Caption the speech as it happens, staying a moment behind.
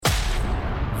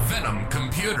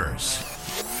computers.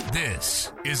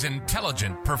 This is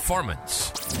Intelligent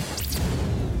Performance.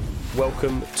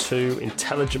 Welcome to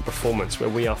Intelligent Performance, where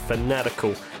we are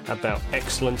fanatical about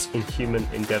excellence in human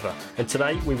endeavour. And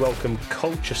today we welcome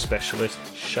culture specialist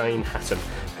Shane Hatton,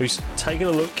 who's taken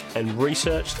a look and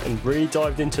researched and really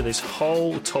dived into this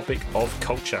whole topic of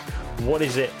culture. What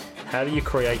is it? How do you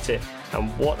create it? And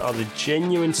what are the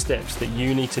genuine steps that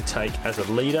you need to take as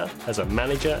a leader, as a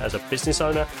manager, as a business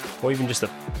owner, or even just an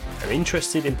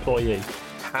interested employee?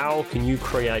 How can you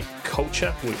create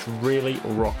culture which really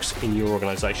rocks in your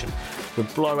organisation? We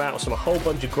blow out a whole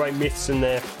bunch of great myths in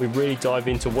there. We really dive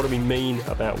into what do we mean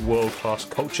about world-class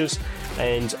cultures,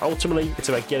 and ultimately it's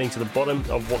about getting to the bottom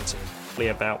of what's really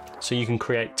about so you can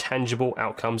create tangible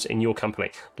outcomes in your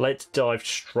company. Let's dive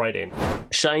straight in.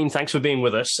 Shane, thanks for being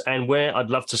with us. And where I'd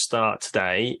love to start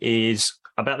today is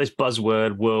about this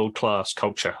buzzword, world-class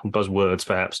culture, buzzwords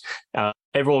perhaps.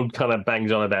 Everyone kind of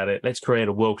bangs on about it. Let's create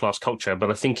a world-class culture. But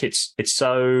I think it's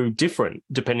so different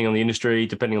depending on the industry,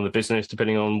 depending on the business,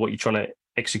 depending on what you're trying to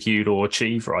execute or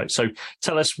achieve, right? So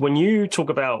tell us, when you talk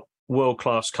about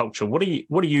world-class culture, what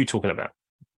are you talking about?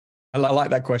 I like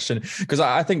that question because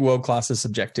I think world-class is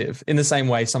subjective. In the same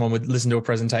way someone would listen to a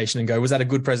presentation and go, was that a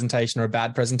good presentation or a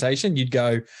bad presentation? You'd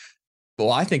go,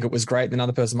 well, I think it was great. Then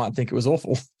another person might think it was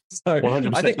awful. So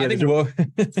 100%, I think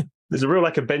there's a real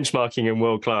lack of benchmarking in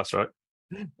world-class, right?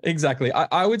 Exactly.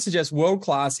 I would suggest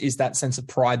world-class is that sense of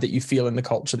pride that you feel in the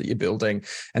culture that you're building.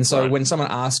 And so when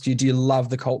someone asks you, do you love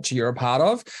the culture you're a part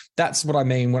of? That's what I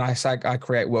mean when I say I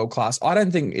create world-class. I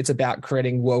don't think it's about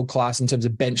creating world-class in terms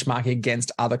of benchmarking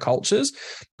against other cultures.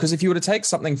 Because if you were to take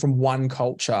something from one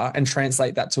culture and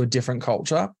translate that to a different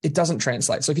culture, it doesn't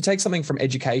translate. So if you take something from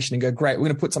education and go, great, we're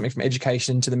going to put something from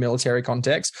education into the military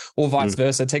context, or vice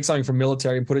versa, take something from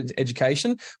military and put it into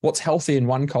education, what's healthy in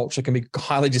one culture can be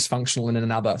highly dysfunctional in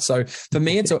another. So for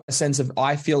me, it's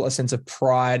I feel a sense of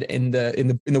pride in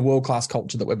the world-class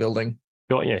culture that we're building.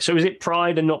 Got you. So is it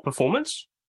pride and not performance?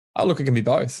 Oh, look, it can be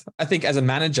both. I think as a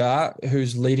manager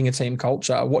who's leading a team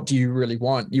culture, what do you really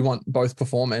want? You want both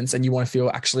performance and you want to feel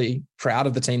actually proud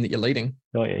of the team that you're leading.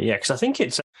 Oh yeah. Because I think I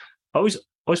always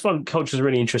find culture is a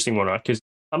really interesting one, right? Because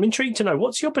I'm intrigued to know,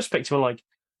 what's your perspective on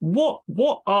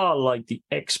what are the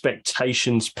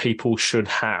expectations people should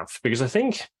have? Because I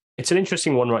think it's an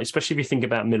interesting one, right? Especially if you think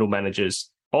about middle managers.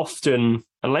 Often,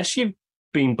 unless you've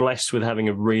been blessed with having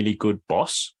a really good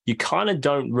boss, you kind of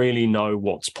don't really know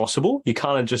what's possible. You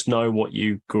kind of just know what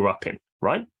you grew up in,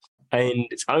 right? And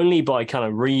it's only by kind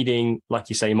of reading, like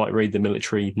you say, you might read the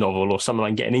military novel or something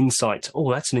and get an insight.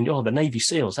 Oh, the Navy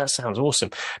SEALs. That sounds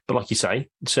awesome. But like you say,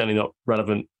 it's certainly not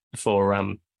relevant for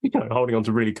holding on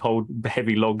to really cold,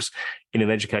 heavy logs in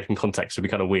an education context would be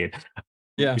kind of weird.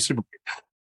 Yeah. Super weird.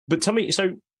 But tell me,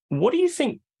 so what do you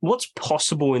think? What's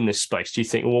possible in this space? Do you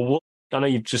think? Well, I know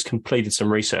you've just completed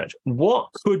some research. What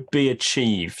could be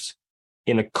achieved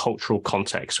in a cultural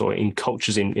context or in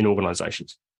cultures in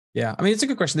organizations? Yeah, I mean, it's a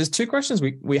good question. There's two questions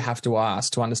we have to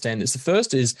ask to understand this. The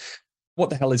first is, what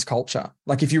the hell is culture?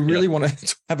 If you really want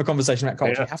to have a conversation about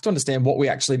culture, you have to understand what we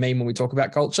actually mean when we talk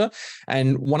about culture.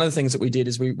 And one of the things that we did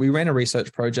is we ran a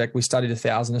research project. We studied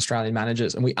 1,000 Australian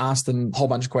managers and we asked them a whole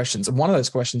bunch of questions. And one of those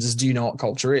questions is, do you know what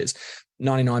culture is?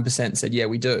 99% said, yeah,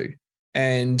 we do.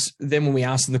 And then when we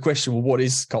asked them the question, well, what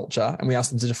is culture? And we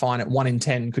asked them to define it, 1 in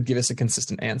 10 could give us a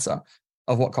consistent answer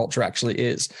of what culture actually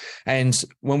is. And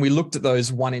when we looked at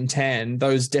those 1 in 10,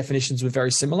 those definitions were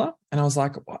very similar. And I was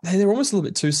like, they're almost a little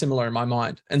bit too similar in my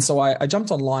mind. And so I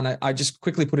jumped online. I just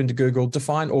quickly put into Google,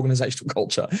 define organizational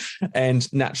culture.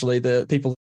 And naturally,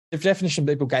 the definition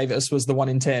people gave us was the 1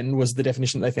 in 10 was the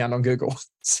definition they found on Google.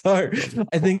 So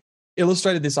I think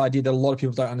illustrated this idea that a lot of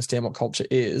people don't understand what culture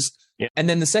is. Yeah. And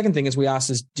then the second thing is we asked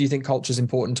is, do you think culture is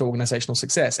important to organizational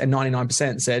success? And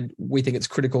 99% said, we think it's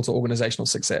critical to organizational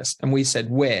success. And we said,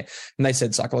 where? And they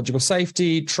said psychological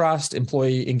safety, trust,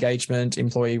 employee engagement,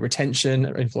 employee retention,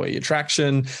 employee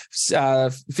attraction,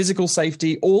 physical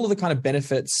safety, all of the kind of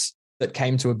benefits that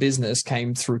came to a business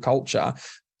came through culture.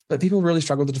 But people really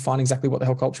struggle to define exactly what the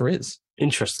hell culture is.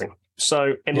 Interesting.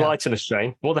 So enlighten us,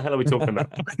 Shane. What the hell are we talking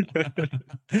about?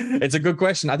 It's a good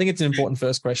question. I think it's an important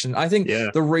first question. I think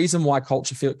the reason why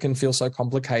culture can feel so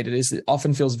complicated is it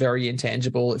often feels very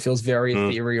intangible. It feels very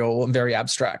ethereal and very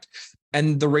abstract.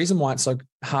 And the reason why it's so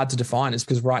hard to define is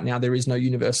because right now there is no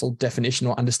universal definition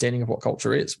or understanding of what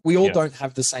culture is. We all don't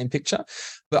have the same picture,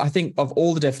 but I think of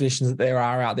all the definitions that there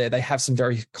are out there, they have some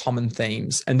very common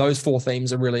themes. And those 4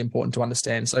 themes are really important to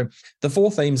understand. So the 4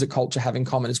 themes that culture have in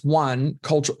common is, one,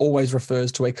 culture always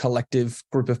refers to a collective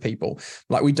group of people.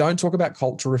 Like, we don't talk about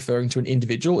culture referring to an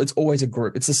individual. It's always a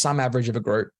group. It's the sum average of a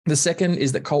group. The second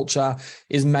is that culture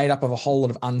is made up of a whole lot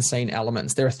of unseen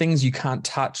elements. There are things you can't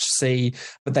touch, see,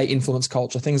 but they influence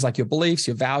culture. Things like your beliefs,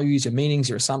 your values, your meanings,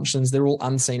 your assumptions, they're all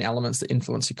unseen elements that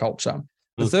influence your culture.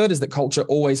 The third is that culture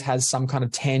always has some kind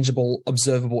of tangible,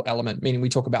 observable element, meaning we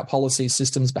talk about policies,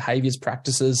 systems, behaviors,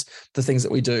 practices, the things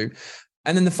that we do.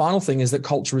 And then the final thing is that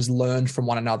culture is learned from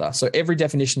one another. So every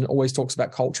definition always talks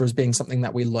about culture as being something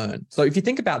that we learn. So if you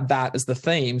think about that as the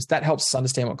themes, that helps us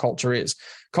understand what culture is.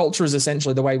 Culture is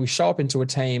essentially the way we show up into a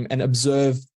team and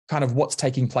observe kind of what's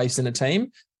taking place in a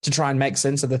team to try and make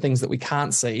sense of the things that we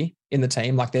can't see in the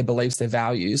team, like their beliefs, their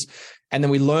values. And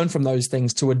then we learn from those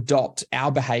things to adopt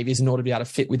our behaviors in order to be able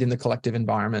to fit within the collective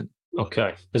environment.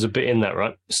 Okay. There's a bit in that,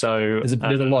 right? So there's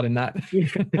a lot in that.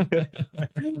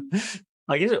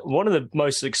 I guess one of the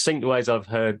most succinct ways I've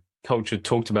heard culture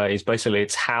talked about is basically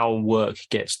it's how work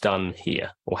gets done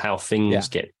here, or how things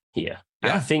get here.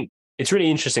 And I think it's really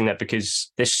interesting that,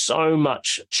 because there's so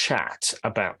much chat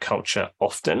about culture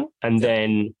often, and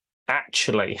then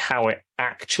actually how it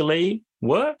actually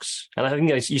works. And I think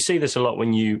you see this a lot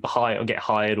when you hire or get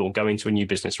hired or go into a new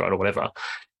business, right, or whatever.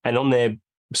 And on their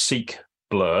Seek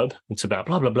blurb, it's about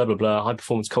blah, blah, blah, blah, blah, high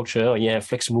performance culture. Oh, yeah,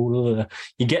 flexible. Blah, blah.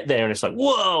 You get there and it's like,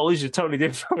 whoa, this is totally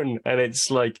different. And it's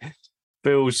like,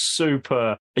 feels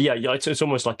super, it's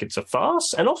almost like it's a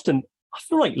farce. And often I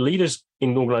feel like leaders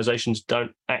in organizations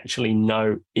don't actually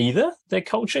know either their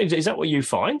culture. Is that what you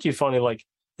find? Do you find it like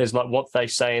there's like what they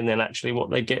say and then actually what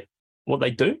they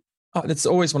do? Oh, that's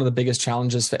always one of the biggest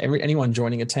challenges for anyone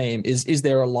joining a team is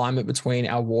there alignment between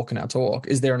our walk and our talk?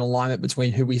 Is there an alignment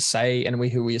between who we say and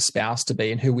who we espouse to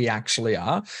be and who we actually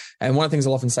are? And one of the things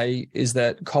I'll often say is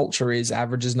that culture is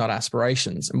averages, not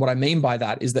aspirations. And what I mean by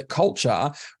that is that culture,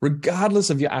 regardless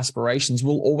of your aspirations,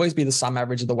 will always be the sum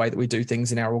average of the way that we do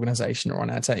things in our organization or on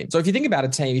our team. So if you think about a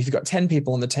team, if you've got 10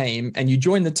 people on the team and you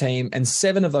join the team and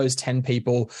 7 of those 10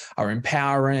 people are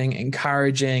empowering,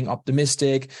 encouraging,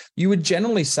 optimistic, you would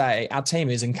generally say our team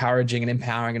is encouraging and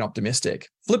empowering and optimistic.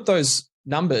 Flip those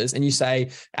numbers and you say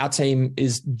our team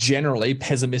is generally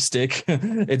pessimistic,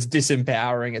 it's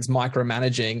disempowering, it's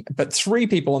micromanaging, but 3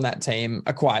 people on that team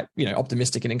are quite,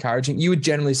 optimistic and encouraging. You would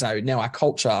generally say, now our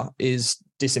culture is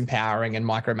disempowering and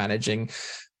micromanaging.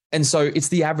 And so it's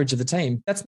the average of the team.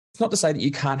 That's not to say that you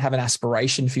can't have an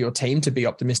aspiration for your team to be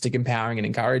optimistic, empowering, and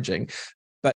encouraging,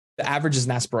 but the averages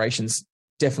and aspirations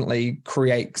definitely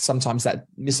create sometimes that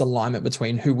misalignment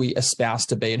between who we espouse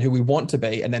to be and who we want to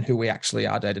be, and then who we actually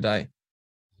are day to day.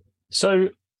 So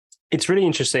it's really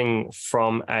interesting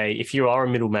if you are a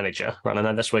middle manager, right? I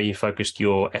know that's where you focused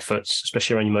your efforts,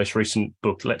 especially around your most recent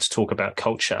book, Let's Talk About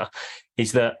Culture,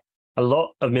 is that a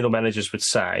lot of middle managers would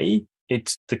say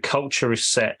it's the culture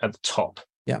is set at the top.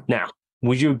 Yeah. Now,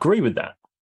 would you agree with that?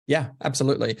 Yeah,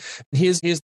 absolutely. Here's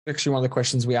actually one of the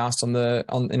questions we asked in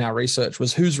our research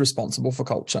was who's responsible for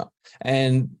culture?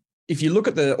 And if you look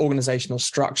at the organizational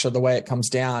structure, the way it comes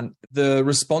down, the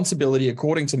responsibility,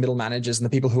 according to middle managers and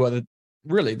the people who are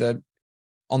really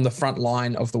on the front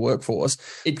line of the workforce,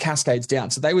 it cascades down.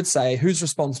 So they would say, who's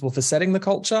responsible for setting the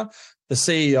culture? The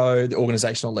CEO, the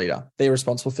organizational leader. They're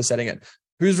responsible for setting it.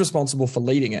 Who's responsible for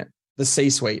leading it? The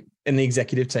C-suite and the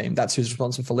executive team. That's who's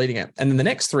responsible for leading it. And then the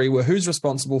next 3 were who's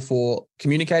responsible for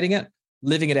communicating it,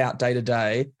 living it out day to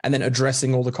day, and then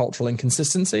addressing all the cultural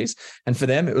inconsistencies. And for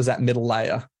them, it was that middle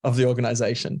layer of the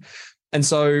organization. And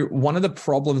so one of the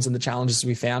problems and the challenges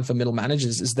we found for middle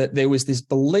managers is that there was this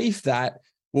belief that,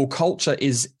 well, culture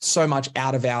is so much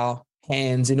out of our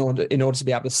hands in order to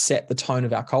be able to set the tone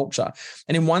of our culture.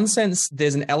 And in one sense,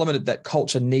 there's an element that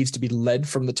culture needs to be led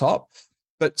from the top.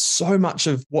 But so much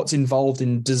of what's involved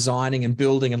in designing and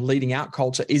building and leading out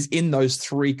culture is in those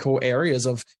 3 core areas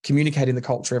of communicating the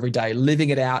culture every day,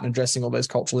 living it out, and addressing all those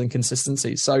cultural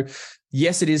inconsistencies. So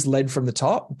yes, it is led from the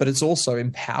top, but it's also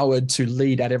empowered to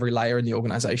lead at every layer in the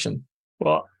organization.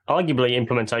 Well, arguably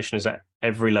implementation is at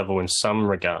every level in some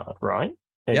regard, right?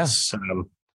 It's,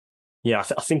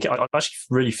 I think I actually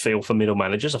really feel for middle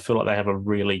managers. I feel like they have a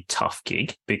really tough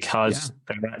gig because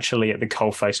they're actually at the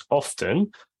coalface often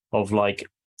of like,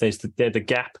 there's the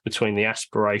gap between the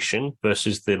aspiration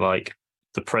versus the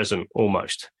present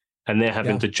almost. And they're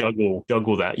having to juggle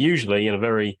that, usually in a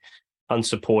very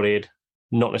unsupported,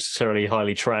 not necessarily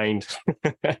highly trained.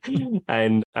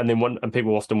 and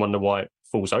people often wonder why it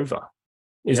falls over.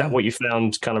 Is that what you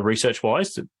found kind of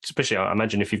research-wise? Especially, I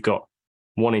imagine if you've got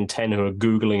 1 in 10 who are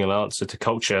Googling an answer to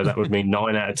culture, that would mean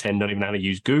 9 out of 10 don't even know how to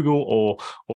use Google or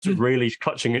to really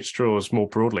clutching at straws more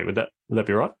broadly. Would that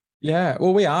be right? Yeah.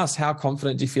 Well, we asked, how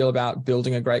confident do you feel about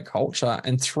building a great culture?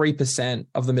 And 3%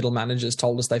 of the middle managers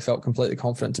told us they felt completely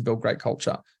confident to build great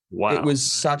culture. Wow. It was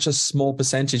such a small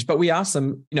percentage. But we asked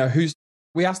them,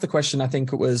 we asked the question, I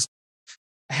think it was,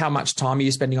 how much time are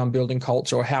you spending on building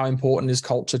culture, or how important is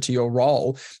culture to your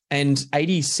role? And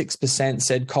 86%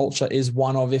 said culture is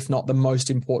one of, if not the most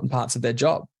important parts of their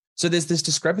job. So there's this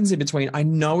discrepancy between, I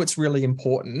know it's really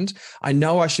important, I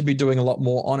know I should be doing a lot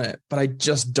more on it, but I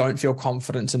just don't feel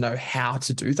confident to know how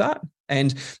to do that.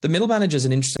 And the middle manager is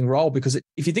an interesting role, because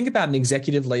if you think about an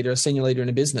executive leader, a senior leader in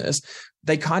a business,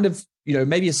 they kind of,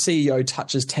 maybe a CEO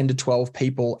touches 10 to 12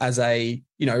 people as a,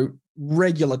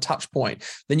 regular touch point.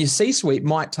 Then your C-suite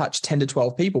might touch 10 to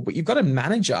 12 people, but you've got a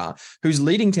manager who's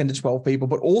leading 10 to 12 people,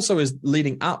 but also is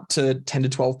leading up to 10 to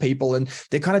 12 people. And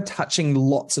they're kind of touching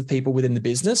lots of people within the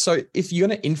business. So if you're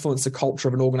going to influence the culture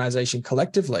of an organization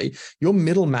collectively, your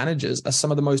middle managers are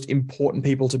some of the most important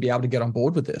people to be able to get on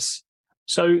board with this.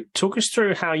 So talk us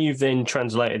through how you've then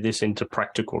translated this into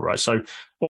practical, right? So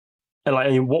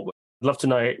I'd love to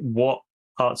know what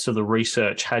parts of the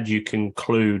research had you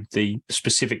conclude the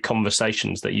specific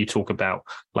conversations that you talk about,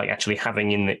 like actually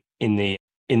having in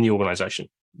the organization?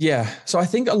 Yeah. So I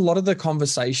think a lot of the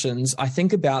conversations, I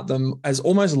think about them as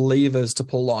almost levers to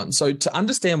pull on. So to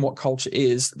understand what culture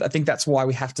is, I think that's why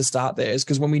we have to start there, is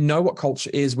because when we know what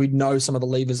culture is, we know some of the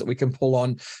levers that we can pull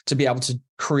on to be able to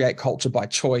create culture by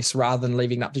choice rather than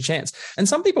leaving it up to chance. And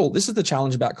some people, this is the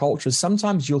challenge about culture, is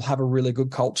sometimes you'll have a really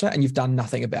good culture and you've done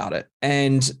nothing about it.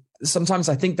 And sometimes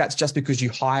I think that's just because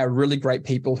you hire really great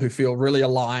people who feel really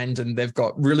aligned and they've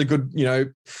got really good,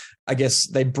 I guess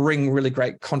they bring really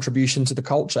great contribution to the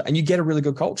culture, and you get a really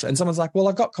good culture. And someone's like, well,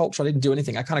 I've got culture, I didn't do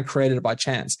anything, I kind of created it by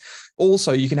chance.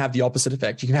 Also, you can have the opposite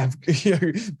effect. You can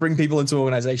have, bring people into an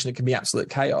organization, it can be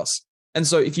absolute chaos. And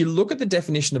so if you look at the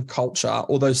definition of culture,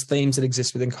 or those themes that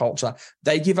exist within culture,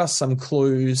 they give us some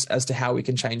clues as to how we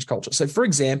can change culture. So for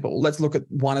example, let's look at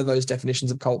one of those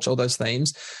definitions of culture, or those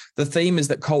themes. The theme is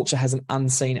that culture has an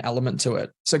unseen element to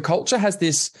it. So culture has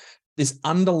this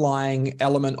underlying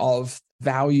element of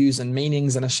values and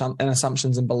meanings and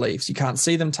assumptions and beliefs. You can't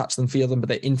see them, touch them, feel them, but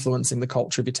they're influencing the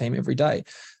culture of your team every day.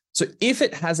 So if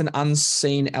it has an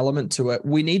unseen element to it,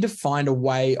 we need to find a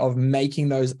way of making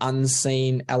those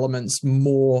unseen elements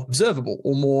more observable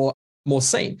or more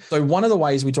seen. So one of the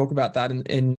ways we talk about that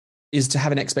is to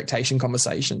have an expectation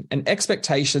conversation. And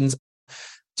expectations,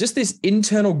 just this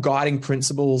internal guiding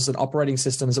principles and operating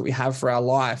systems that we have for our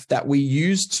life that we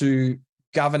use to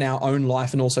govern our own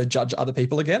life and also judge other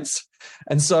people against.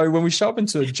 And so when we show up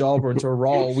into a job or into a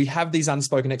role, we have these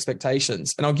unspoken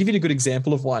expectations. And I'll give you a good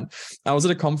example of one. I was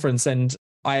at a conference and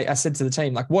I said to the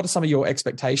team, like, what are some of your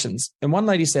expectations? And one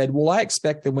lady said, well, I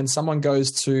expect that when someone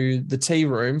goes to the tea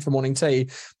room for morning tea,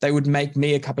 they would make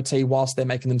me a cup of tea whilst they're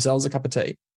making themselves a cup of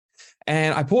tea.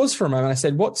 And I paused for a moment. I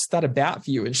said, what's that about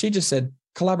for you? And she just said,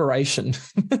 collaboration.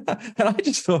 And I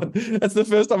just thought, that's the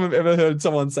first time I've ever heard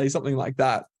someone say something like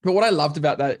that. But what I loved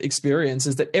about that experience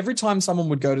is that every time someone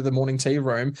would go to the morning tea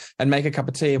room and make a cup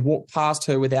of tea and walk past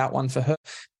her without one for her,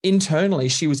 internally,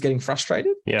 she was getting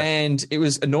frustrated and it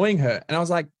was annoying her. And I was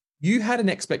like, you had an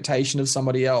expectation of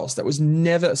somebody else that was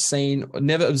never seen,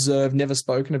 never observed, never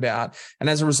spoken about. And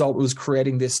as a result, it was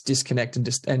creating this disconnect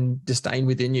and disdain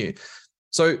within you.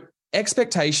 So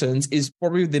expectations is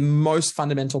probably the most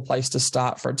fundamental place to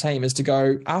start for a team, is to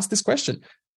go ask this question.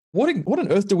 What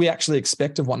on earth do we actually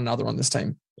expect of one another on this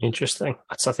team? Interesting.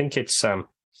 So I think it's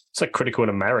like critical in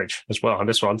a marriage as well. And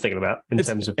that's what I'm thinking about in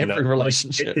terms of every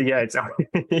relationship. Yeah.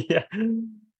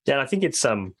 And I think it's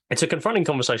a confronting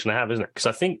conversation to have, isn't it? Because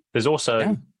I think there's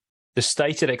also the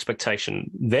stated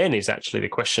expectation then is actually the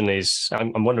question is,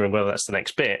 I'm wondering whether that's the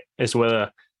next bit, is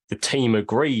whether the team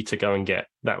agree to go and get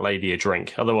that lady a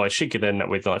drink. Otherwise, she could end up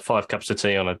with like 5 cups of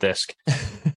tea on her desk.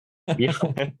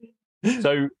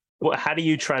 So how do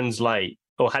you translate,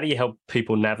 or how do you help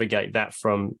people navigate that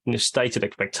from stated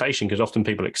expectation? Because often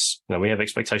people, we have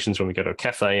expectations when we go to a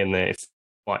cafe, and if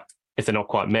they're not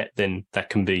quite met, then that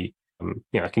can be,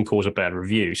 it can cause a bad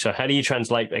review. So how do you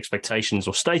translate expectations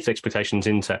or stated expectations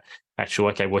into actual,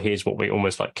 okay, well, here's what we're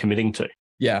almost like committing to?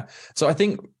 Yeah. So I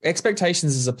think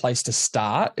expectations is a place to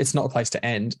start. It's not a place to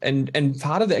end. And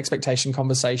part of the expectation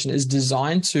conversation is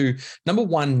designed to, number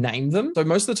one, name them. So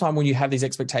most of the time when you have these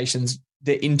expectations,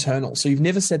 they're internal. So you've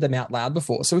never said them out loud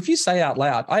before. So if you say out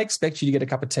loud, I expect you to get a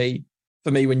cup of tea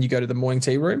for me when you go to the morning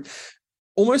tea room,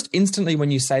 almost instantly when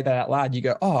you say that out loud, you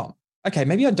go, oh, okay,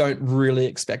 maybe I don't really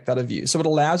expect that of you. So it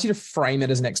allows you to frame it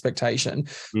as an expectation,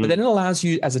 but then it allows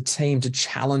you as a team to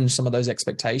challenge some of those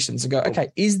expectations and go, okay,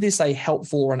 is this a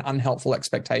helpful or an unhelpful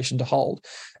expectation to hold?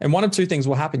 And one of two things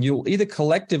will happen. You'll either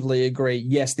collectively agree,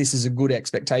 yes, this is a good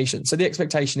expectation. So the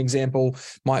expectation example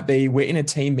might be, we're in a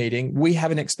team meeting. We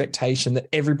have an expectation that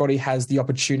everybody has the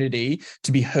opportunity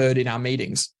to be heard in our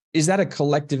meetings. Is that a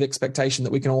collective expectation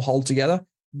that we can all hold together?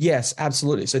 Yes,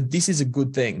 absolutely. So this is a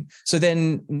good thing. So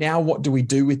then now what do we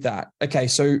do with that? Okay,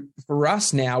 so for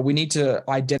us now, we need to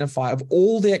identify of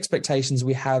all the expectations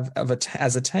we have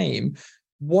as a team,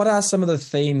 what are some of the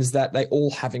themes that they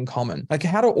all have in common? Like,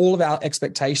 how do all of our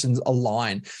expectations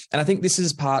align? And I think this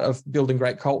is part of building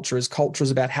great culture is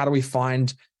about how do we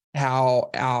find how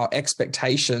our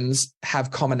expectations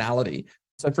have commonality.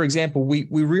 So, for example, we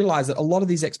realize that a lot of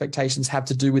these expectations have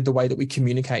to do with the way that we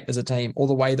communicate as a team or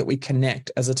the way that we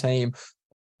connect as a team.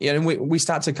 And we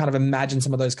start to kind of imagine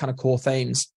some of those kind of core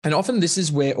themes. And often this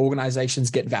is where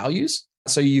organizations get values.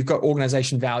 So you've got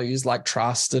organization values like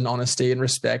trust and honesty and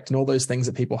respect and all those things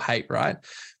that people hate, right?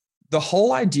 The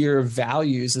whole idea of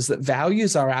values is that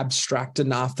values are abstract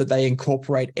enough that they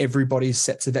incorporate everybody's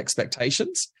sets of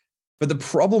expectations. But the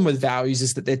problem with values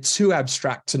is that they're too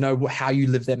abstract to know how you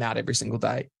live them out every single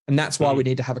day. And that's why we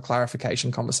need to have a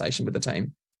clarification conversation with the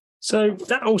team. So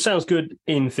that all sounds good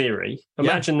in theory.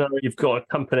 Imagine though you've got a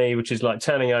company which is like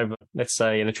turning over, let's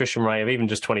say, an attrition rate of even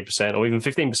just 20% or even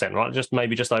 15%, right?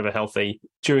 Just over healthy.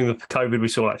 During the COVID, we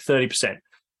saw like 30%.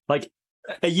 Like,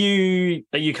 are you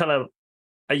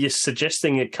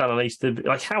suggesting it kind of needs to be,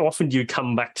 like, how often do you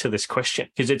come back to this question?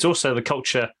 Because it's also the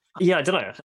culture. Yeah, I don't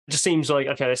know. It just seems like,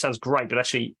 okay, that sounds great, but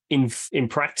actually in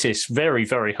practice, very,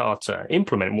 very hard to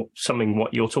implement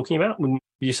what you're talking about, wouldn't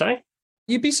you say?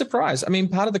 You'd be surprised. I mean,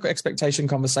 part of the expectation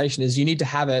conversation is you need to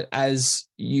have it as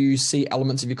you see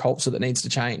elements of your culture that needs to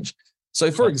change. So,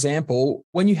 for example,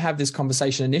 when you have this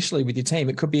conversation initially with your team,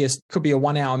 it could be a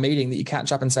 1 hour meeting that you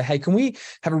catch up and say, hey, can we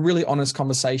have a really honest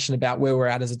conversation about where we're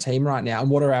at as a team right now and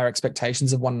what are our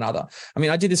expectations of one another? I mean,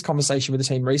 I did this conversation with the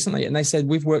team recently and they said,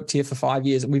 we've worked here for 5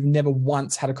 years and we've never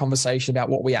once had a conversation about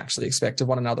what we actually expect of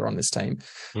one another on this team.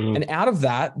 And out of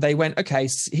that, they went, okay,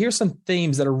 here are some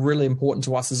themes that are really important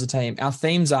to us as a team. Our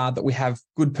themes are that we have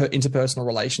good interpersonal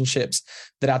relationships,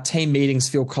 that our team meetings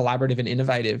feel collaborative and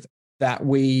innovative, that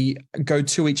we go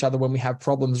to each other when we have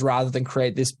problems rather than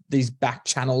create these back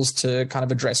channels to kind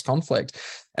of address conflict.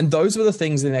 And those were the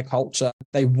things in their culture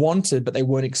they wanted, but they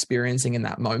weren't experiencing in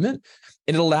that moment.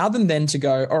 It allowed them then to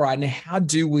go, all right, now how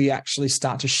do we actually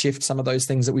start to shift some of those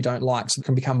things that we don't like so it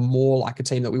can become more like a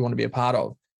team that we want to be a part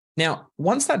of? Now,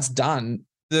 once that's done,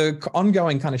 the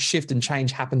ongoing kind of shift and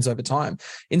change happens over time.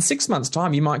 In 6 months'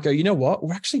 time, you might go, you know what?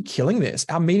 We're actually killing this.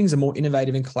 Our meetings are more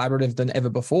innovative and collaborative than ever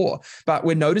before. But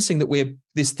we're noticing that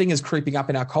this thing is creeping up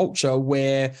in our culture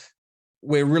where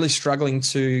we're really struggling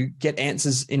to get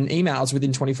answers in emails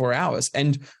within 24 hours.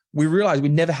 And we realized we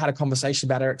never had a conversation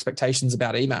about our expectations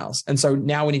about emails. And so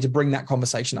now we need to bring that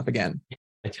conversation up again.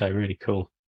 Okay, really cool.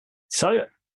 So,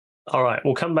 all right,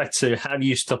 we'll come back to how do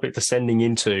you stop it descending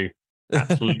into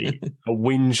absolutely a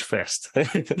whinge fest.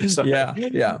 So,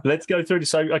 yeah. Let's go through.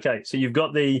 So you've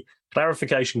got the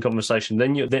clarification conversation.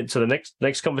 Then the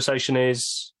next conversation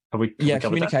is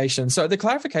communication. So the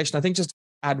clarification, I think, just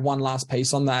add one last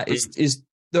piece on that is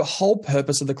the whole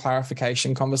purpose of the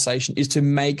clarification conversation is to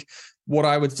make what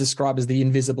I would describe as the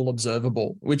invisible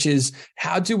observable, which is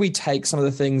how do we take some of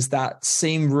the things that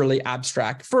seem really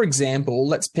abstract? For example,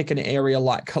 let's pick an area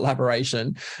like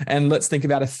collaboration and let's think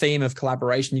about a theme of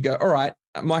collaboration. You go, all right,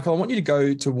 Michael, I want you to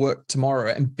go to work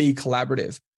tomorrow and be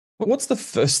collaborative. But what's the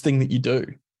first thing that you do?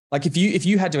 Like if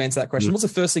you had to answer that question, what's the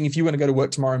first thing if you want to go to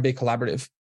work tomorrow and be collaborative?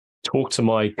 Talk to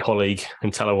my colleague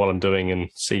and tell her what I'm doing and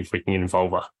see if we can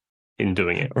involve her in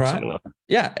doing it. Right. Like that.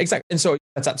 Yeah, exactly. And so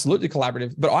that's absolutely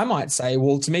collaborative. But I might say,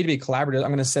 well, to me to be collaborative, I'm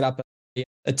going to set up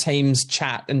a Teams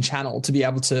chat and channel to be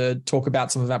able to talk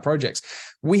about some of our projects.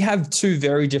 We have two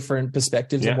very different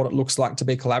perspectives of what it looks like to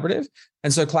be collaborative.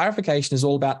 And so clarification is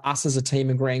all about us as a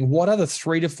team agreeing what are the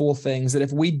 3 to 4 things that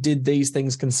if we did these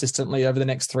things consistently over the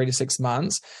next 3 to 6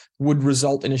 months would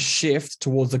result in a shift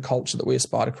towards the culture that we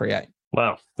aspire to create.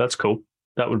 Wow, that's cool.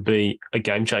 That would be a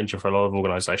game changer for a lot of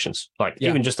organizations. Like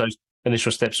even just those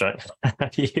initial steps, right?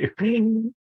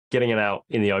 You getting it out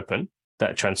in the open,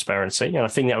 that transparency. And I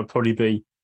think that would probably be,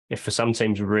 if for some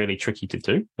teams, really tricky to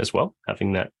do as well,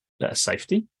 having that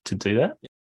safety to do that.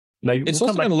 Maybe it's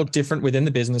also going to look different within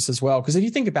the business as well. Because if you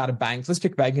think about a bank, let's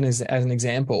pick banking as an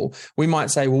example, we might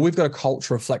say, well, we've got a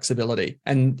culture of flexibility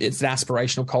and it's an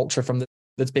aspirational culture from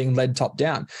the that's being led top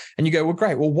down. And you go, well,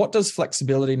 great. Well, what does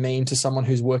flexibility mean to someone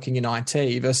who's working in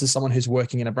IT versus someone who's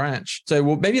working in a branch? So,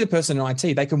 well, maybe the person in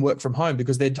IT, they can work from home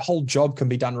because their whole job can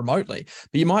be done remotely.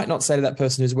 But you might not say to that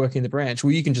person who's working in the branch,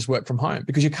 well, you can just work from home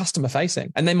because you're customer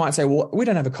facing. And they might say, well, we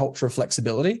don't have a culture of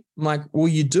flexibility. I'm like, well,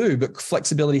 you do, but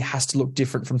flexibility has to look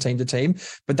different from team to team.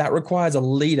 But that requires a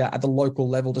leader at the local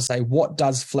level to say, what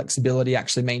does flexibility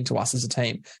actually mean to us as a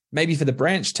team? Maybe for the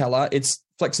branch teller, it's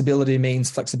flexibility means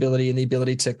flexibility and the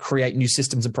ability to create new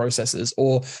systems and processes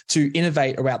or to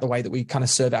innovate about the way that we kind of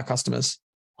serve our customers.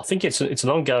 I think it's an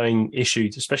ongoing issue,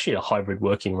 especially a hybrid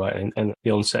working, right? And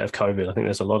the onset of COVID, I think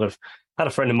there's a lot of, I had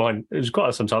a friend of mine, it was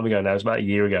quite some time ago now, it was about a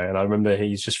year ago. And I remember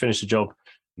he's just finished a job.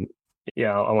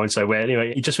 Yeah, I won't say where.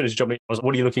 Anyway, he just finished a job. I was like,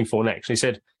 what are you looking for next? And he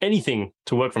said, anything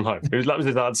to work from home. That was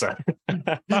his answer.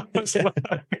 I was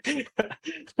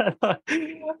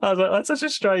like, that's such a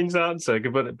strange answer.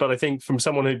 But I think from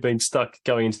someone who'd been stuck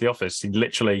going into the office, he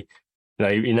literally,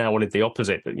 he now wanted the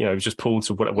opposite. But, he was just pulled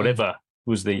to whatever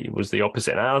was the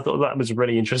opposite. And I thought that was a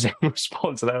really interesting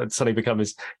response. And that would suddenly become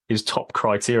his top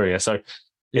criteria. So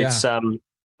it's, and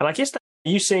I guess, are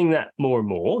you seeing that more and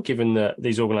more, given that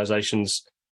these organizations,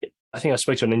 I think I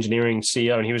spoke to an engineering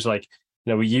CEO and he was like,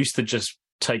 we used to just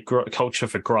take culture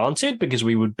for granted because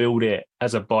we would build it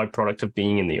as a byproduct of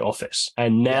being in the office.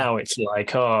 And now it's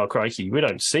like, oh, crikey, we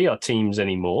don't see our teams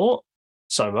anymore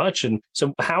so much. And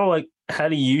so how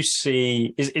do you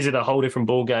see, is it a whole different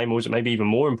ball game, or is it maybe even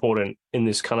more important in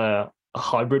this kind of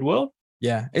hybrid world?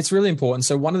 Yeah, it's really important.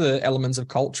 So one of the elements of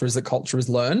culture is that culture is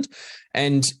learned.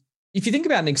 And if you think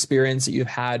about an experience that you've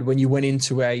had when you went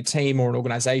into a team or an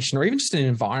organization or even just an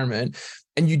environment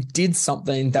and you did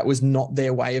something that was not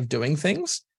their way of doing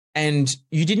things, and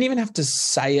you didn't even have to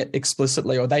say it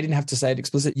explicitly, or they didn't have to say it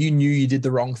explicitly, you knew you did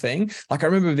the wrong thing. Like I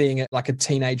remember being like a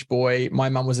teenage boy, my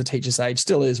mum was a teacher's age,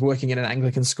 still is, working in an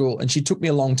Anglican school. And she took me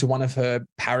along to one of her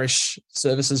parish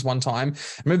services one time.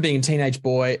 I remember being a teenage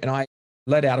boy and I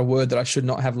let out a word that I should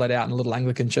not have let out in a little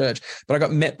Anglican church, but I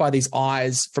got met by these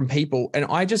eyes from people. And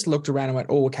I just looked around and went,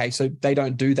 oh, okay, so they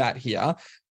don't do that here.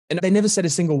 And they never said a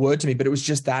single word to me, but it was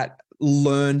just that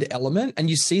learned element. And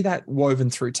you see that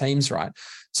woven through teams, right?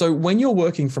 So when you're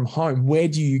working from home, where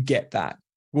do you get that?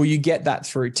 Well, you get that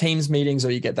through Teams meetings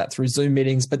or you get that through Zoom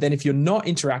meetings. But then if you're not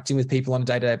interacting with people on a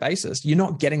day-to-day basis, you're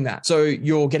not getting that. So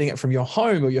you're getting it from your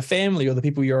home or your family or the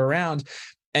people you're around.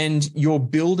 And you're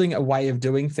building a way of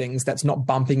doing things that's not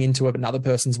bumping into another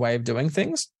person's way of doing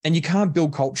things. And you can't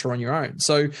build culture on your own.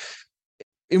 So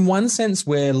in one sense,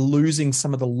 we're losing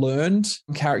some of the learned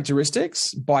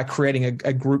characteristics by creating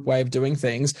a group way of doing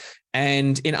things.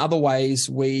 And in other ways,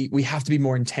 we have to be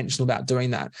more intentional about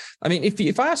doing that. I mean,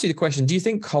 if I ask you the question, do you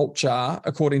think culture,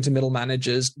 according to middle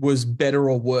managers, was better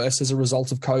or worse as a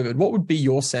result of COVID? What would be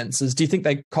your senses? Do you think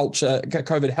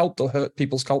COVID helped or hurt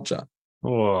people's culture?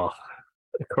 Oh,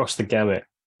 across the gamut.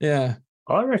 Yeah.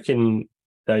 I reckon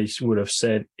they would have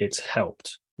said it's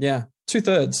helped. Yeah.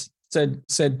 2/3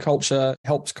 said culture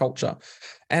helps culture.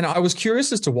 And I was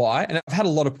curious as to why. And I've had a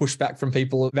lot of pushback from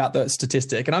people about the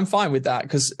statistic. And I'm fine with that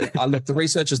because look, the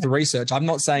research is the research. I'm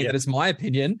not saying that it's my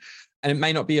opinion and it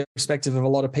may not be a perspective of a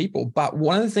lot of people. But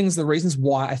one of the reasons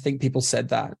why I think people said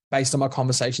that based on my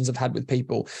conversations I've had with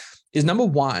people is, number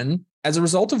one, as a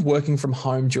result of working from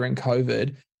home during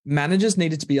COVID, managers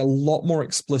needed to be a lot more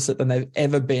explicit than they've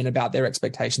ever been about their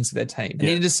expectations for their team. They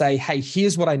needed to say, hey,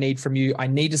 here's what I need from you. I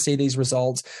need to see these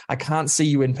results. I can't see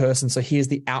you in person. So here's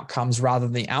the outcomes rather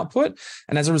than the output.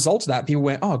 And as a result of that, people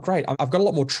went, oh, great. I've got a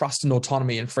lot more trust and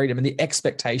autonomy and freedom, and the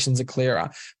expectations are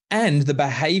clearer. And the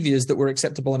behaviors that were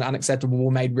acceptable and unacceptable were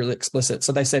made really explicit.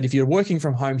 So they said, if you're working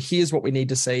from home, here's what we need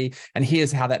to see, and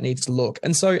here's how that needs to look.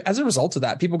 And so as a result of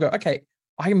that, people go, okay,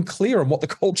 I am clear on what the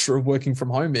culture of working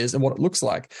from home is and what it looks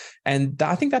like. And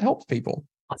I think that helps people.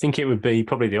 I think it would be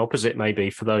probably the opposite, maybe,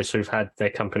 for those who've had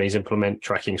their companies implement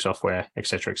tracking software, et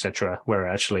cetera, where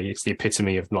actually it's the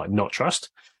epitome of like not trust.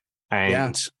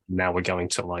 And now we're going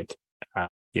to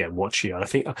watch you. And I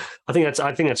think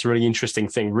that's a really interesting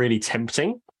thing, really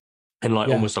tempting. And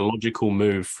almost a logical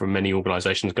move from many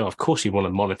organizations. Go, of course you want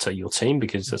to monitor your team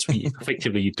because that's what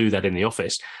effectively you do that in the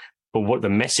office. But what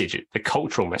the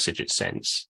cultural message it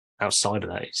sends outside of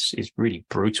that is really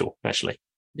brutal, actually.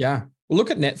 Yeah. Well,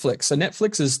 look at Netflix. So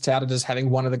Netflix is touted as having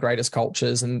one of the greatest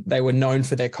cultures, and they were known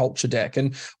for their culture deck.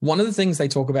 And one of the things they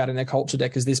talk about in their culture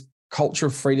deck is this culture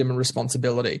of freedom and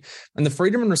responsibility. And the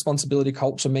freedom and responsibility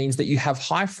culture means that you have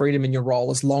high freedom in your role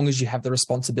as long as you have the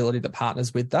responsibility that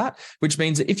partners with that, which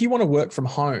means that if you want to work from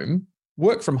home.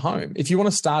 If you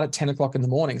want to start at 10 o'clock in the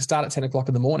morning, start at 10 o'clock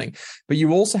in the morning. But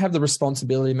you also have the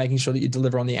responsibility of making sure that you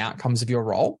deliver on the outcomes of your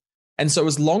role. And so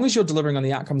as long as you're delivering on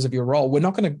the outcomes of your role, we're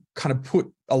not going to kind of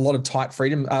put a lot of tight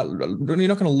freedom. You're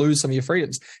not going to lose some of your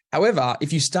freedoms. However,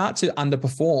 if you start to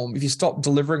underperform, if you stop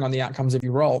delivering on the outcomes of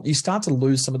your role, you start to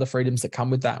lose some of the freedoms that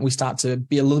come with that. And we start to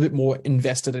be a little bit more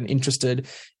invested and interested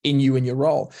in you and your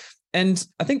role. And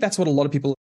I think that's what a lot of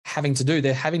people having to do.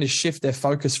 They're having to shift their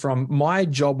focus from my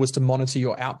job was to monitor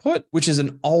your output, which is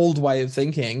an old way of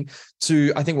thinking,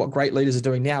 to I think what great leaders are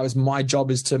doing now is my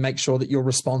job is to make sure that you're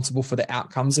responsible for the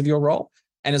outcomes of your role.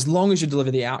 And as long as you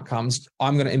deliver the outcomes,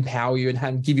 I'm going to empower you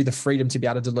and give you the freedom to be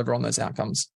able to deliver on those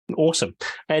outcomes. Awesome.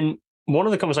 And one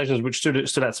of the conversations which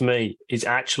stood out to me is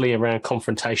actually around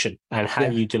confrontation and how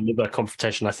you deliver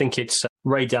confrontation. I think it's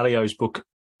Ray Dalio's book,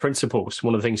 Principles.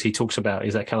 One of the things he talks about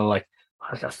is that kind of like,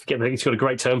 I forget, I think he's got a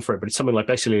great term for it, but it's something like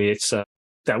basically it's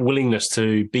that willingness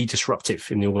to be disruptive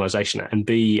in the organization and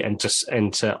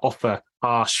to offer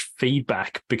harsh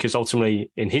feedback, because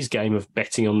ultimately in his game of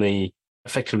betting on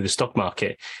effectively the stock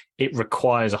market, it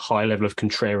requires a high level of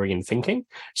contrarian thinking.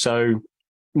 So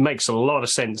it makes a lot of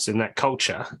sense in that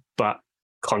culture, but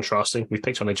contrasting, we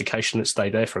picked on education, let's stay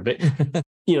there for a bit,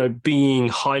 being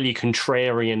highly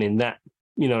contrarian in that,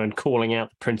 and calling out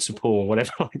the principle or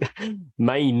whatever like that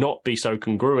may not be so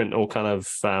congruent or kind of,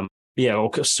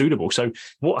 or suitable. So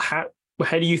how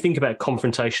do you think about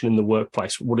confrontation in the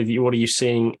workplace? What are you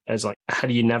seeing as like, how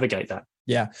do you navigate that?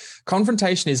 Yeah.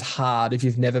 Confrontation is hard if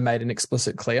you've never made an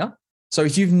explicit clear. So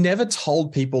if you've never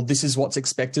told people this is what's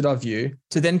expected of you,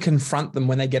 to then confront them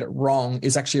when they get it wrong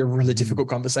is actually a really difficult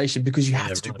conversation, because you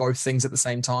have to do both things at the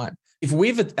same time. If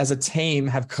we've, as a team,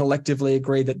 have collectively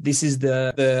agreed that this is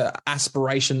the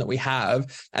aspiration that we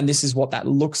have, and this is what that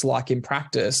looks like in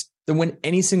practice, then when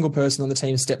any single person on the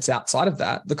team steps outside of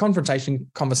that, the confrontation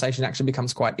conversation actually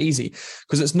becomes quite easy,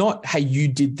 because it's not, hey, you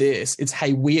did this. It's,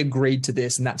 hey, we agreed to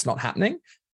this and that's not happening.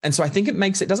 And so I think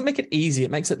it doesn't make it easy. It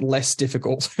makes it less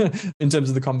difficult in terms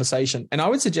of the conversation. And I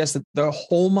would suggest that the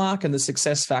hallmark and the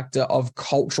success factor of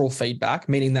cultural feedback,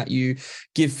 meaning that you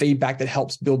give feedback that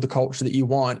helps build the culture that you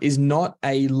want, is not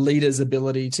a leader's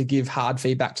ability to give hard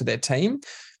feedback to their team,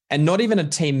 and not even a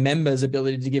team member's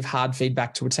ability to give hard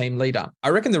feedback to a team leader. I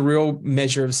reckon the real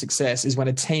measure of success is when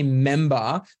a team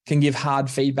member can give hard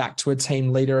feedback to a team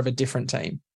leader of a different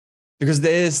team, because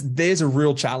there's a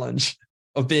real challenge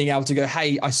of being able to go,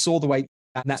 hey, I saw the way,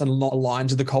 and that's not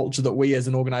aligned to the culture that we as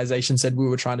an organization said we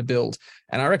were trying to build.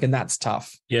 And I reckon that's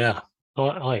tough. Yeah,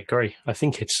 I agree. I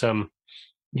think it's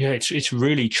it's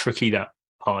really tricky, that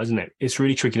part, isn't it? It's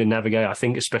really tricky to navigate, I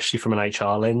think, especially from an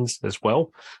HR lens as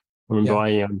well. I remember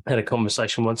I had a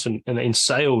conversation once, and in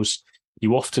sales,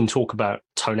 you often talk about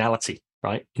tonality,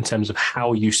 right? In terms of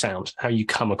how you sound, how you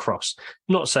come across.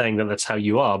 I'm not saying that that's how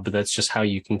you are, but that's just how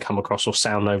you can come across or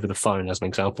sound over the phone, as an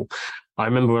example. I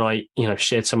remember when I,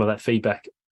 shared some of that feedback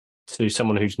to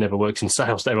someone who's never worked in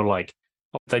sales, they were like,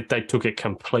 they took it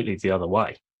completely the other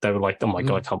way. They were like, oh my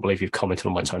God, I can't believe you've commented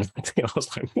on my tone. I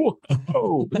was like,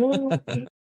 whoa.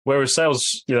 Whereas sales,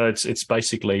 it's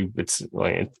basically, it's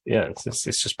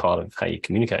just part of how you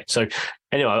communicate. So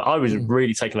anyway, I was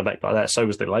really taken aback by that. So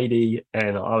was the lady.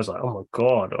 And I was like, oh my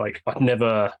God, like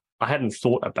I hadn't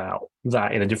thought about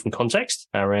that in a different context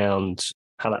around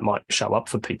how that might show up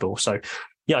for people. So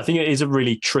yeah, I think it is a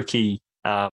really tricky,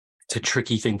 it's a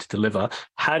tricky thing to deliver.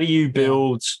 How do you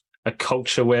build a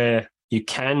culture where you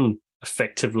can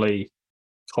effectively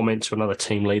comment to another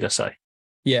team leader, say?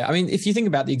 Yeah, I mean, if you think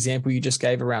about the example you just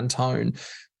gave around tone,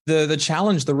 the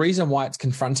challenge, the reason why it's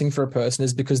confronting for a person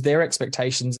is because their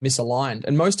expectations misaligned.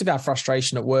 And most of our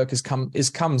frustration at work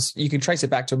comes, you can trace it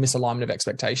back to a misalignment of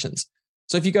expectations.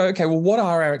 So if you go, okay, well, what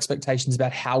are our expectations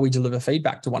about how we deliver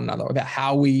feedback to one another, about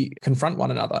how we confront one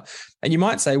another? And you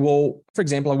might say, well, for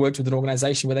example, I worked with an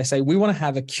organization where they say, we want to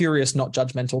have a curious, not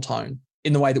judgmental tone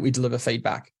in the way that we deliver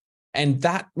feedback. And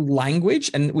that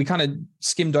language, and we kind of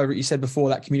skimmed over what you said before,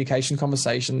 that communication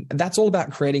conversation, and that's all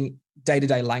about creating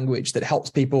day-to-day language that helps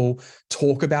people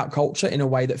talk about culture in a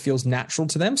way that feels natural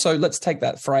to them. So let's take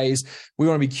that phrase, we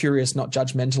want to be curious, not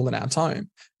judgmental in our tone.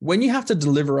 When you have to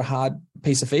deliver a hard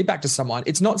piece of feedback to someone,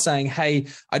 it's not saying, hey,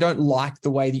 I don't like the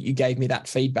way that you gave me that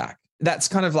feedback. That's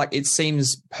kind of like, it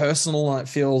seems personal and it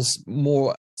feels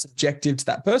more subjective to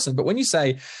that person. But when you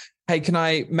say, hey, can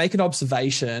I make an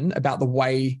observation about the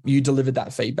way you delivered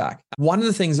that feedback? One of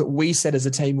the things that we said as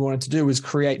a team we wanted to do was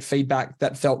create feedback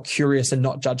that felt curious and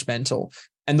not judgmental.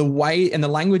 And the way and the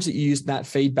language that you used in that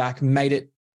feedback made it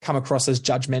come across as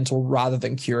judgmental rather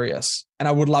than curious. And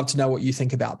I would love to know what you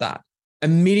think about that.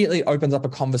 Immediately opens up a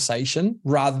conversation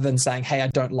rather than saying, hey, I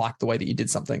don't like the way that you did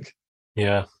something.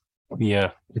 Yeah.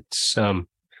 It's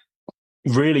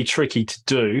really tricky to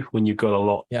do when you've got a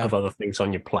lot Yeah. of other things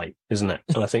on your plate, isn't it?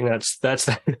 And I think that's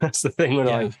the thing when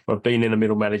I've been in a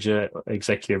middle manager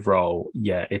executive role.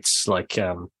 Yeah, it's like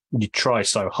you try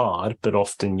so hard, but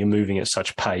often you're moving at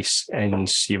such pace, and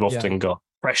you've often got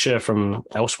pressure from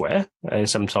elsewhere, and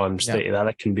sometimes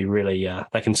that can be really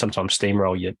that can sometimes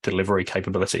steamroll your delivery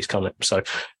capabilities, can't it? So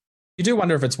you do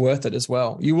wonder if it's worth it as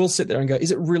well. You will sit there and go,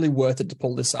 is it really worth it to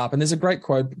pull this up? And there's a great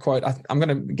quote. I'm going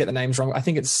to get the names wrong. I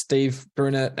think it's Steve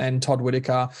Brunet and Todd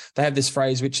Whitaker. They have this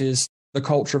phrase, which is, the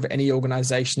culture of any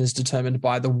organization is determined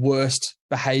by the worst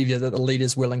behavior that the leader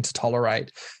is willing to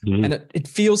tolerate. Mm. And it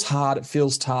feels hard, it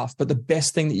feels tough, but the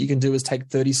best thing that you can do is take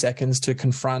 30 seconds to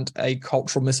confront a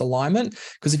cultural misalignment.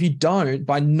 Because if you don't,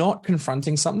 by not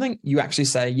confronting something, you actually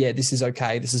say, yeah, this is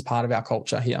okay. This is part of our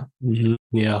culture here. Mm-hmm.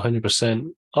 Yeah,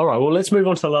 100%. All right, well, let's move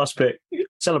on to the last bit.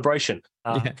 Celebration.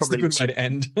 Probably the good way to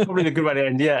end. Probably the good way to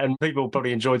end, yeah. And people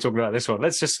probably enjoy talking about this one.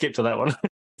 Let's just skip to that one.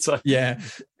 So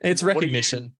it's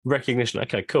recognition. Recognition.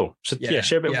 Okay, cool. So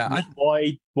share a bit.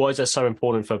 Why is that so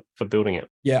important for building it?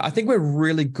 Yeah, I think we're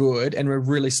really good and we're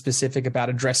really specific about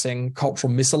addressing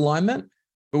cultural misalignment,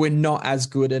 but we're not as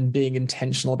good in being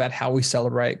intentional about how we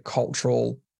celebrate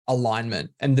cultural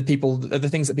alignment and the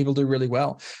things that people do really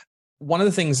well. One of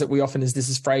the things that we often is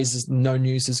this phrase is no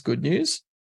news is good news.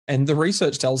 And the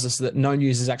research tells us that no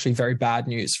news is actually very bad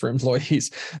news for employees.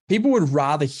 People would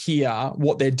rather hear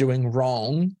what they're doing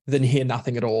wrong than hear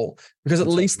nothing at all, because at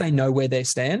least they know where they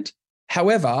stand.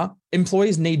 However,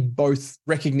 employees need both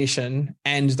recognition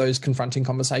and those confronting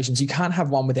conversations. You can't have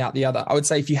one without the other. I would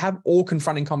say if you have all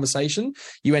confronting conversation,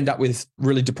 you end up with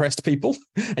really depressed people.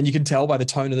 And you can tell by the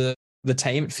tone of the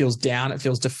team, it feels down, it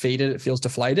feels defeated, it feels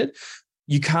deflated.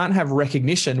 You can't have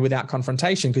recognition without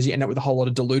confrontation, because you end up with a whole lot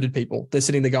of deluded people. They're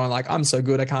sitting there going like, I'm so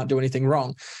good, I can't do anything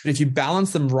wrong. But if you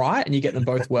balance them right and you get them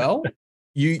both well,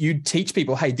 you teach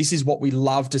people, hey, this is what we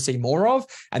love to see more of,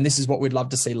 and this is what we'd love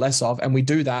to see less of. And we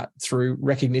do that through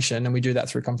recognition, and we do that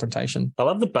through confrontation. I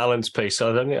love the balance piece. I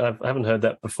haven't heard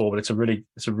that before, but it's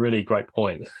a really great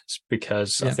point. It's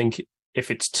because I think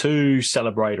if it's too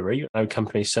celebratory,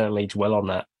 companies certainly dwell on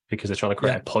that because they're trying to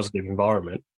create a positive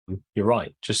environment. You're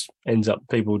right. Just ends up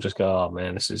people just go, oh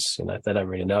man, this is, they don't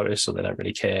really notice, or they don't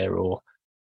really care, or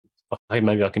hey,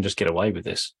 maybe I can just get away with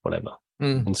this, whatever.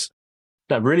 And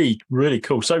really, really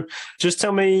cool. So just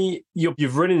tell me,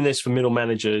 you've written this for middle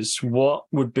managers. What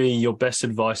would be your best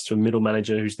advice to a middle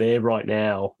manager who's there right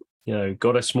now? They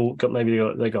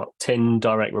got 10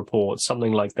 direct reports,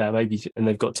 something like that, maybe, and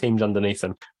they've got teams underneath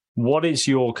them. What is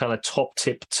your kind of top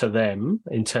tip to them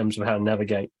in terms of how to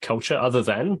navigate culture, other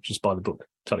than just buy the book?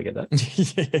 Try to get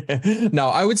that. No,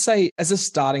 I would say as a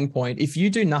starting point, if you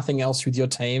do nothing else with your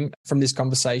team from this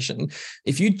conversation,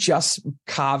 if you just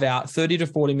carve out 30 to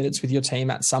 40 minutes with your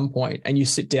team at some point and you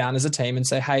sit down as a team and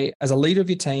say, hey, as a leader of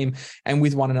your team and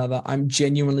with one another, I'm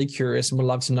genuinely curious and would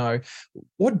love to know,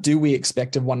 what do we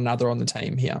expect of one another on the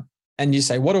team here? And you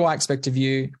say, what do I expect of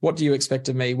you? What do you expect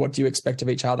of me? What do you expect of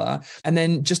each other? And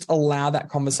then just allow that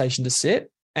conversation to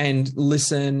sit and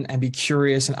listen and be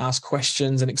curious and ask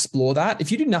questions and explore that.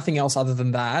 If you do nothing else other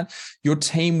than that, your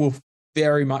team will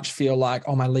very much feel like,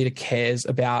 oh, my leader cares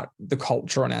about the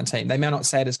culture on our team. They may not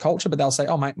say it as culture, but they'll say,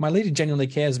 oh, my leader genuinely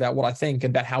cares about what I think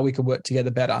and about how we can work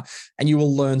together better. And you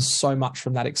will learn so much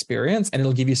from that experience, and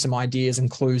it'll give you some ideas and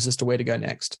clues as to where to go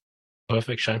next.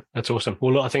 Perfect, Shane. That's awesome.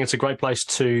 Well, look, I think it's a great place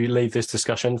to leave this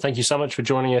discussion. Thank you so much for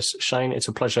joining us, Shane. It's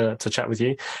a pleasure to chat with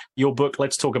you. Your book,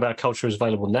 Let's Talk About Culture, is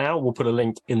available now. We'll put a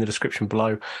link in the description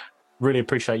below. Really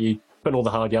appreciate you putting all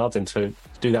the hard yards in to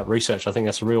do that research. I think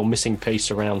that's a real missing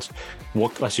piece around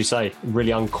what, as you say,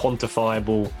 really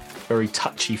unquantifiable, very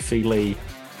touchy-feely,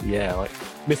 like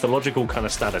mythological kind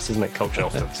of status, isn't it, culture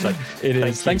often? So it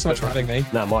is. Thanks so much for having me.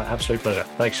 No, my absolute pleasure.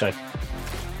 Thanks, Shane.